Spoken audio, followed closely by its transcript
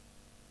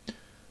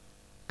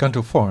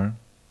Canto 4,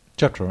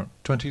 Chapter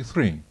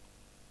 23.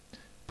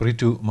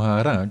 Pṛthu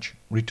Mahārāja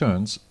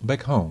returns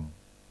back home.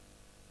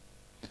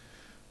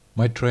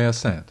 Maitreya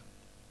said,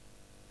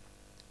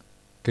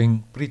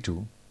 King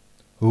Pṛthu,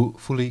 who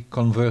fully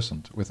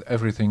conversant with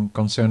everything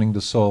concerning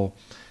the soul,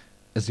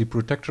 as the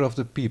protector of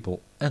the people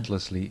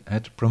endlessly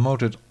had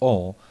promoted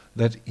all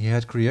that he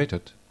had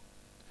created,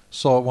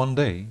 saw one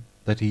day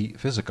that he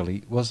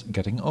physically was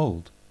getting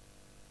old.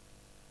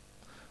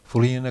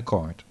 Fully in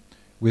accord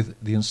with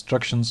the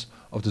instructions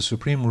of the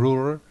Supreme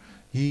Ruler,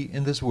 he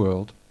in this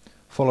world,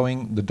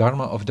 following the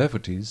Dharma of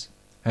devotees,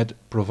 had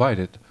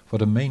provided for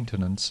the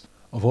maintenance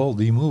of all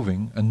the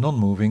moving and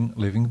non-moving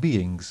living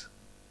beings.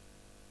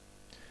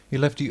 He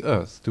left the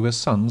earth to his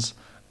sons,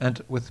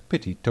 and with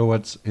pity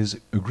towards his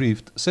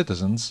aggrieved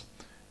citizens,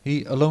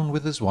 he, alone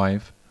with his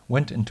wife,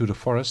 went into the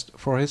forest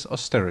for his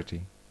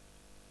austerity.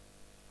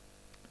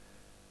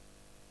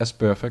 As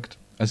perfect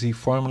as he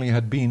formerly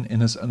had been in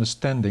his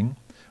understanding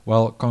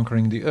while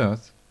conquering the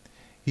earth,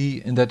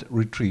 he in that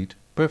retreat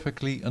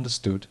perfectly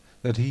understood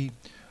that he,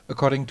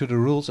 according to the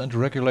rules and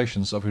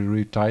regulations of a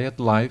retired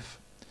life,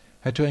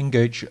 had to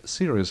engage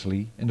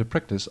seriously in the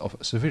practice of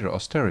severe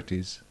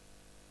austerities.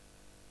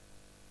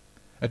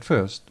 At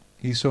first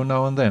he so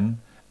now and then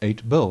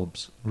ate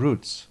bulbs,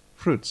 roots,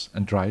 fruits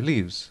and dry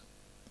leaves.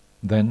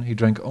 Then he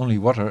drank only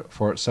water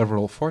for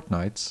several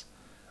fortnights,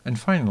 and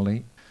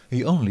finally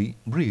he only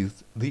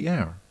breathed the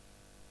air.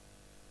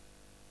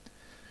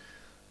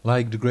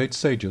 Like the great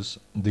sages,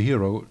 the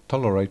hero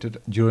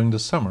tolerated during the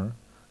summer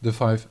the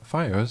 5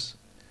 fires,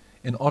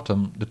 in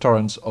autumn the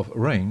torrents of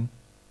rain,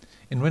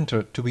 in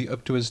winter to be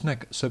up to his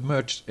neck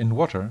submerged in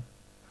water,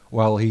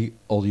 while he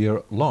all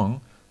year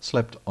long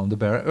slept on the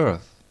bare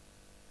earth.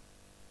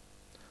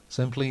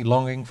 Simply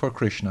longing for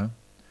Krishna,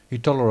 he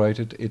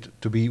tolerated it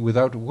to be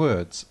without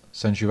words,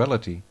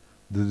 sensuality,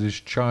 the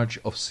discharge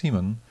of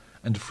semen,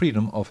 and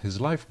freedom of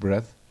his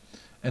life-breath,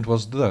 and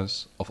was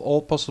thus, of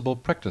all possible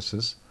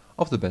practices,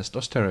 of the best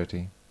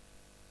austerity.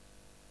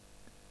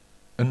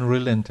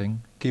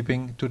 Unrelenting,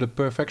 keeping to the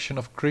perfection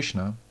of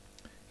Krishna,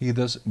 he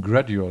thus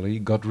gradually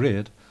got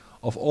rid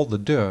of all the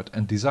dirt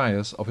and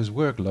desires of his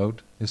workload,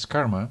 his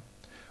karma,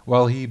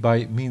 while he,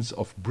 by means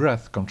of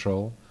breath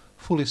control,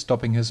 fully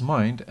stopping his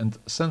mind and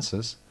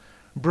senses,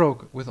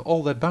 broke with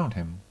all that bound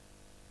him.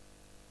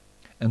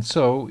 And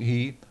so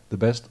he, the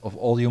best of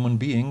all human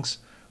beings,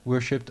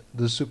 worshipped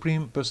the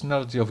Supreme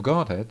Personality of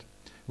Godhead,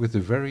 with the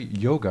very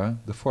yoga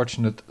the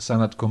fortunate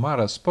Sanat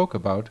Kumara spoke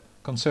about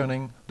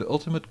concerning the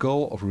ultimate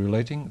goal of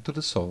relating to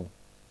the soul.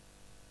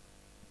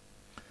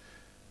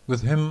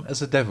 With him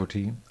as a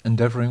devotee,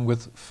 endeavoring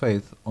with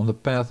faith on the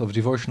path of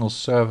devotional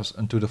service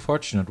unto the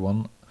Fortunate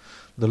One,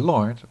 the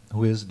Lord,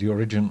 who is the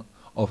origin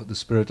of the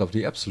Spirit of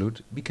the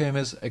Absolute, became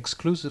his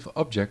exclusive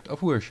object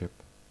of worship.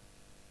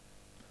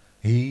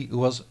 He who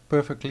was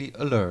perfectly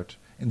alert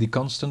in the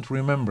constant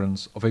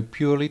remembrance of a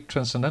purely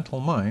transcendental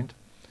mind,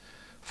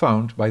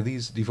 found by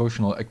these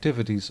devotional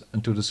activities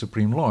unto the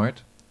Supreme Lord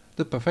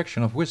the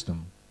perfection of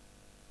wisdom.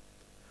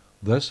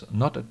 Thus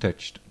not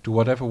attached to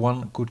whatever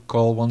one could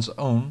call one's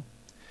own,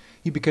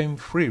 he became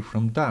free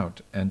from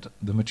doubt and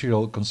the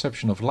material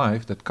conception of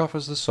life that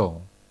covers the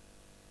soul.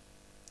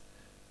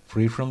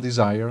 Free from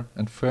desire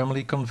and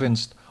firmly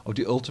convinced of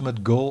the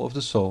ultimate goal of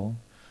the soul,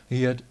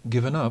 he had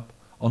given up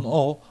on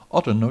all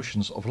other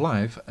notions of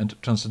life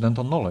and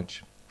transcendental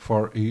knowledge,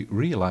 for he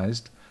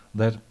realized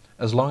that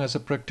as long as a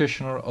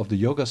practitioner of the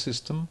yoga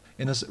system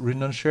in his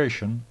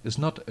renunciation is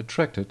not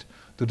attracted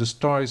to the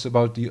stories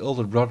about the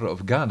elder brother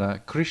of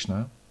Gada,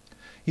 Krishna,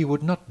 he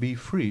would not be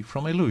free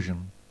from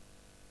illusion.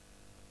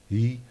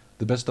 He,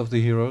 the best of the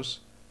heroes,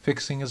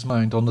 fixing his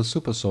mind on the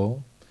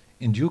Supersoul,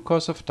 in due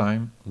course of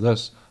time,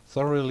 thus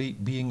thoroughly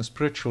being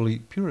spiritually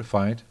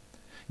purified,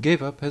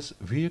 gave up his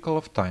vehicle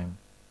of time.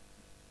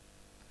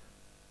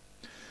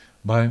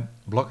 By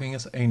blocking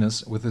his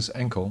anus with his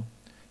ankle,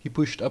 he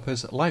pushed up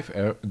his life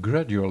air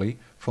gradually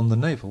from the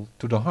navel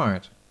to the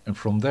heart, and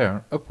from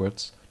there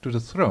upwards to the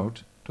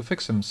throat to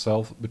fix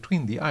himself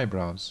between the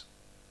eyebrows.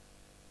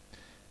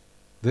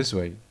 This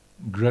way,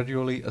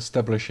 gradually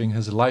establishing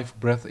his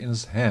life-breath in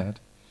his head,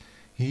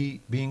 he,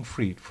 being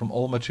freed from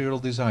all material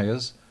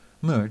desires,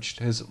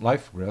 merged his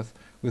life-breath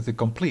with the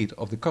complete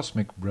of the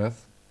cosmic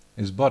breath,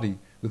 his body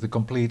with the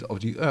complete of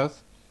the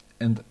earth,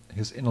 and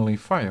his innerly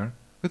fire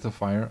with the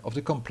fire of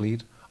the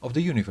complete of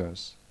the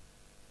universe.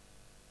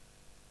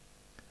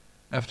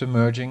 After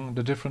merging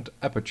the different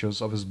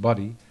apertures of his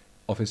body,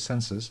 of his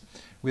senses,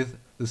 with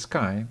the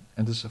sky,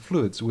 and his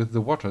fluids with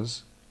the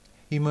waters,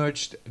 he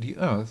merged the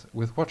earth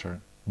with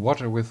water,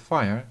 water with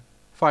fire,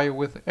 fire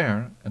with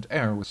air, and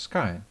air with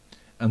sky,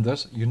 and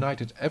thus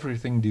united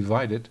everything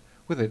divided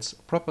with its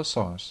proper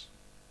source.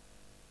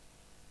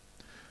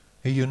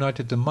 He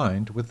united the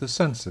mind with the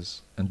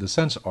senses, and the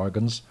sense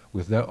organs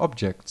with their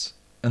objects,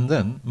 and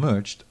then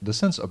merged the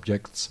sense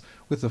objects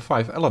with the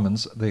 5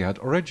 elements they had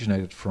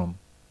originated from.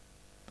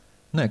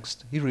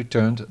 Next, he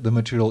returned the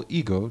material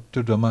ego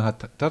to the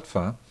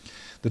Mahatattva,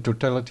 the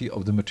totality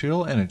of the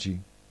material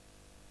energy.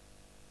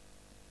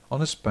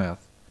 On his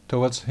path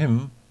towards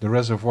him the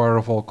reservoir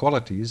of all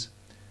qualities,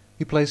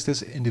 he placed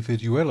his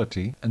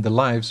individuality and the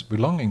lives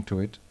belonging to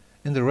it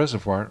in the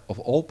reservoir of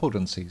all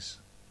potencies.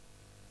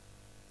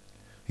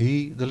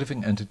 He, the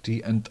living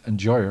entity and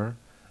enjoyer,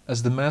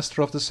 as the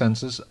master of the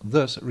senses,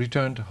 thus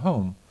returned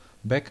home,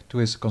 back to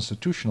his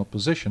constitutional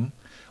position,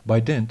 by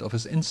dint of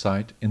his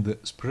insight in the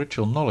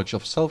spiritual knowledge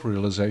of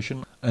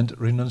self-realization and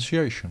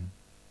renunciation.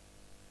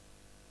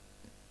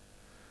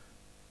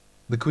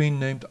 The queen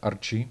named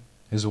Archie,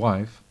 his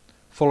wife,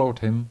 followed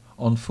him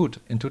on foot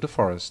into the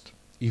forest,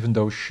 even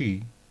though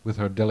she, with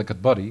her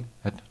delicate body,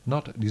 had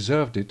not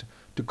deserved it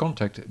to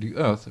contact the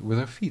earth with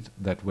her feet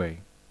that way.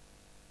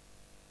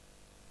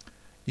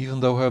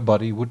 Even though her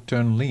body would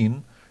turn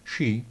lean,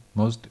 she,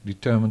 most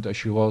determined as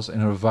she was in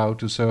her vow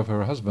to serve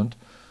her husband,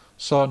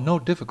 saw no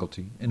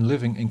difficulty in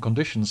living in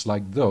conditions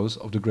like those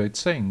of the great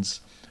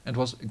saints, and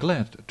was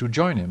glad to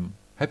join him,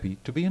 happy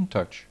to be in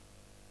touch.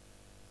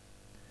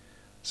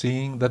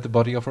 Seeing that the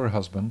body of her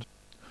husband,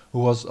 who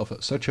was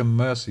of such a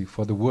mercy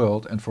for the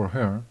world and for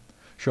her,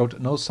 showed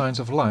no signs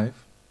of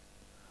life,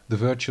 the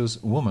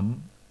virtuous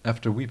woman,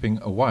 after weeping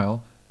a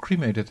while,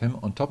 cremated him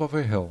on top of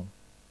a hill.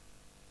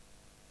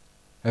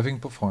 Having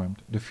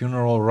performed the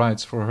funeral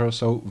rites for her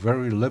so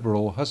very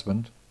liberal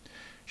husband,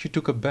 she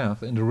took a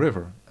bath in the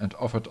river and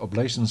offered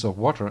oblations of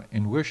water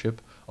in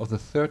worship of the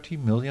 30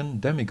 million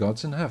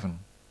demigods in heaven.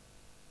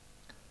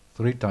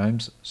 3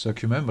 times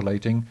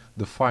circumambulating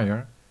the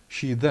fire,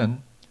 she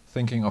then,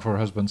 thinking of her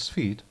husband's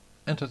feet,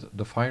 entered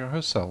the fire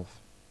herself.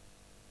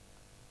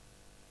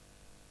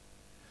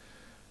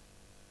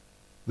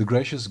 The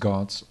gracious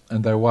gods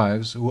and their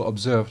wives, who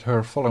observed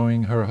her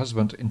following her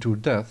husband into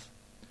death,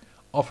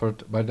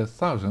 offered by the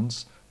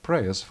thousands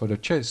prayers for the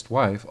chaste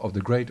wife of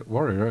the great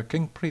warrior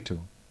King Pṛthu.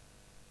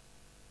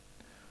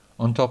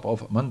 On top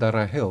of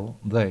Mandara hill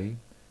they,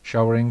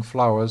 showering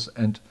flowers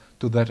and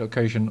to that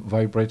occasion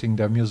vibrating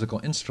their musical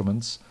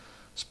instruments,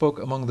 spoke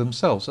among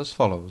themselves as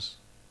follows.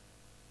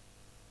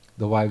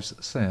 The wives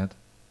said,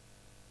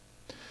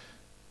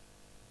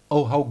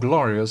 "Oh, how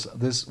glorious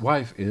this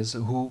wife is,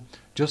 who,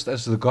 just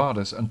as the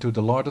goddess unto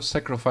the Lord of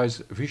Sacrifice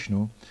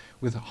Vishnu,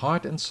 with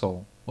heart and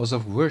soul, was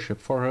of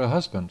worship for her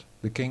husband,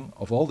 the king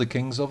of all the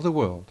kings of the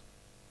world.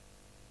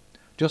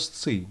 Just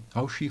see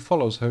how she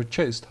follows her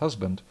chaste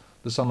husband,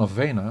 the son of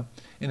Vena,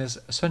 in his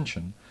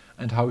ascension,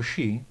 and how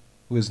she,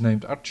 who is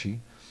named Archie,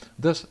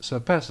 thus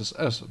surpasses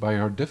us by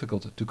her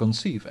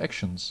difficult-to-conceive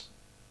actions.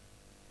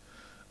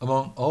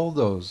 Among all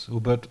those who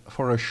but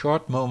for a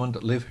short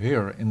moment live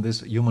here in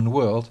this human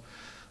world,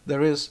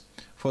 there is,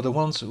 for the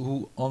ones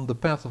who on the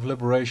path of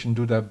liberation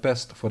do their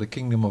best for the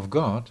kingdom of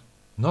God,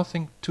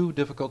 nothing too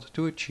difficult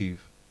to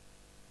achieve.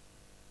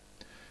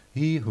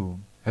 He who,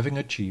 having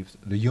achieved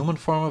the human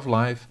form of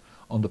life,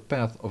 on the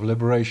path of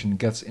liberation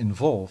gets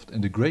involved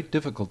in the great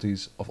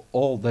difficulties of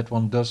all that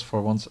one does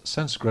for one's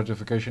sense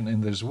gratification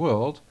in this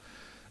world,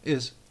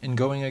 is, in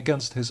going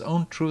against his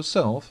own true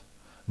self,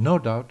 no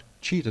doubt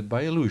cheated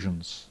by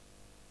illusions."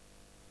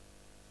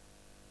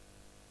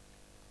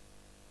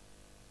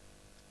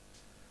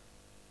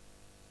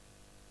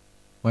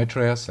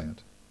 Maitreya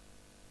said,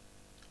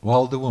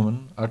 "While the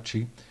woman,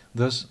 Archie,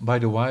 thus by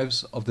the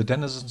wives of the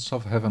denizens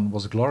of heaven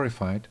was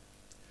glorified,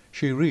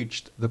 she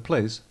reached the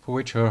place for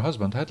which her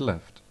husband had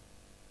left.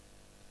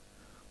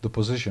 The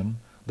position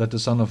that the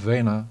son of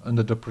Vena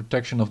under the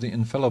protection of the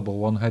infallible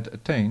one had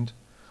attained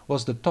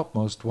was the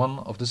topmost one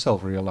of the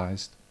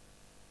self-realized.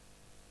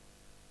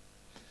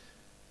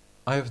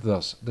 I have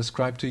thus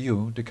described to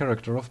you the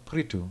character of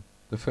Pṛthu,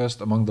 the first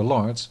among the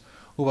lords,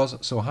 who was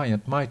so high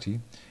and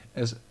mighty,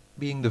 as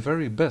being the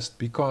very best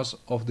because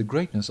of the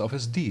greatness of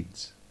his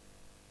deeds.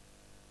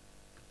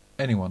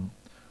 Anyone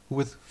who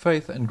with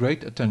faith and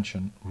great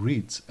attention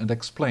reads and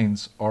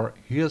explains or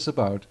hears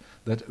about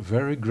that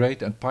very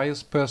great and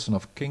pious person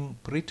of King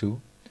Pṛthu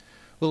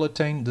will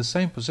attain the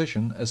same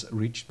position as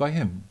reached by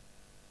him.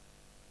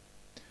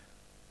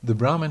 The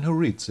Brahmin who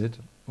reads it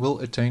will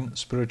attain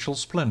spiritual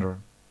splendor.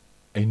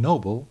 A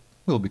noble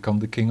will become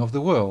the king of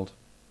the world.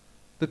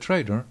 The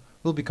trader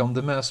will become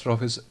the master of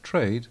his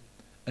trade,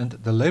 and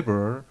the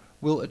laborer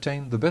will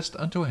attain the best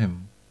unto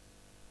him.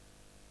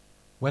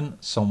 When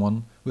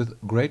someone with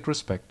great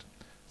respect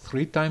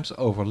 3 times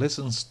over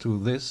listens to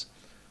this,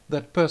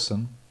 that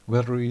person,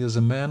 whether he is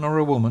a man or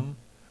a woman,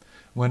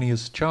 when he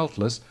is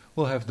childless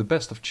will have the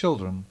best of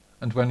children,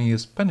 and when he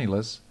is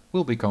penniless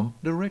will become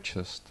the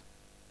richest.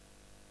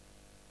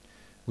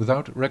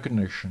 Without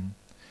recognition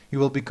he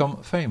will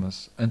become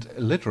famous, and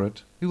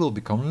illiterate he will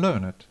become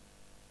learned.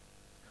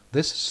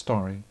 This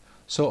story,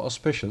 so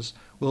auspicious,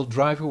 will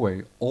drive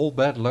away all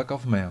bad luck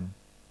of man.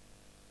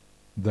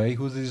 They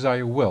who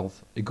desire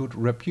wealth, a good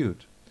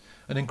repute,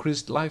 an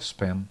increased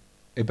lifespan,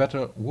 a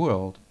better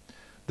world,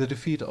 the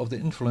defeat of the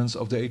influence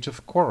of the age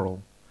of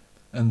quarrel,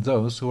 and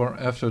those who are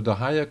after the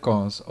higher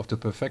cause of the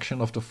perfection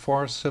of the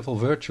 4 civil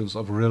virtues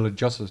of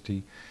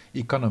religiosity,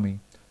 economy,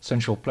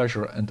 sensual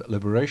pleasure and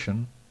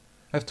liberation,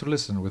 have to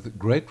listen with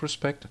great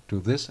respect to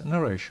this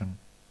narration.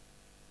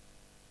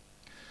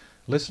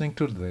 Listening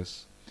to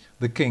this,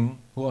 the king,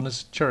 who on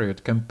his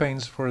chariot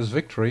campaigns for his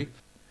victory,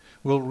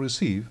 will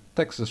receive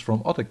taxes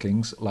from other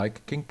kings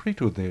like King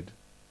Pṛthu did.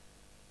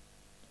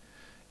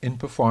 In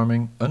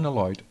performing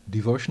unalloyed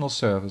devotional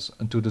service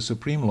unto the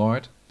Supreme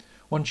Lord,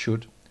 one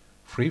should,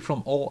 free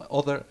from all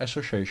other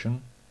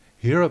association,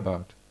 hear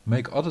about,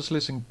 make others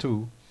listen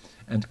to,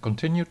 and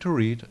continue to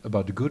read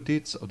about the good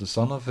deeds of the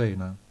son of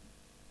Vena.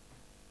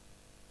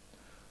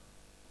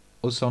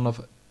 O son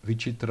of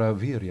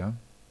Vichitravirya,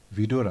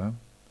 Vidura,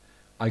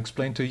 I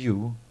explain to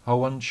you how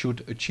one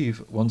should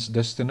achieve one's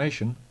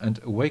destination and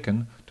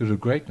awaken to the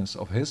greatness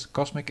of his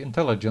cosmic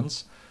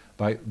intelligence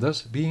by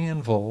thus being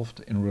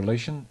involved in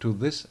relation to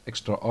this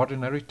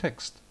extraordinary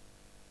text.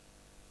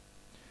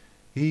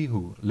 He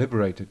who,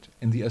 liberated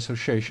in the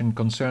association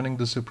concerning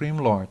the Supreme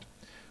Lord,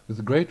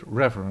 with great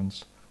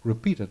reverence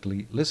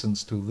repeatedly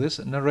listens to this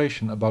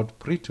narration about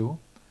Pṛthu,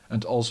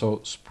 and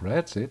also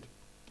spreads it,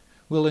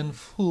 will in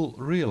full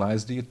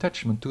realize the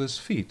attachment to his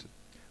feet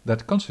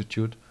that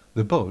constitute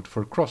the boat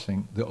for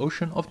crossing the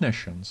ocean of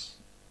nations.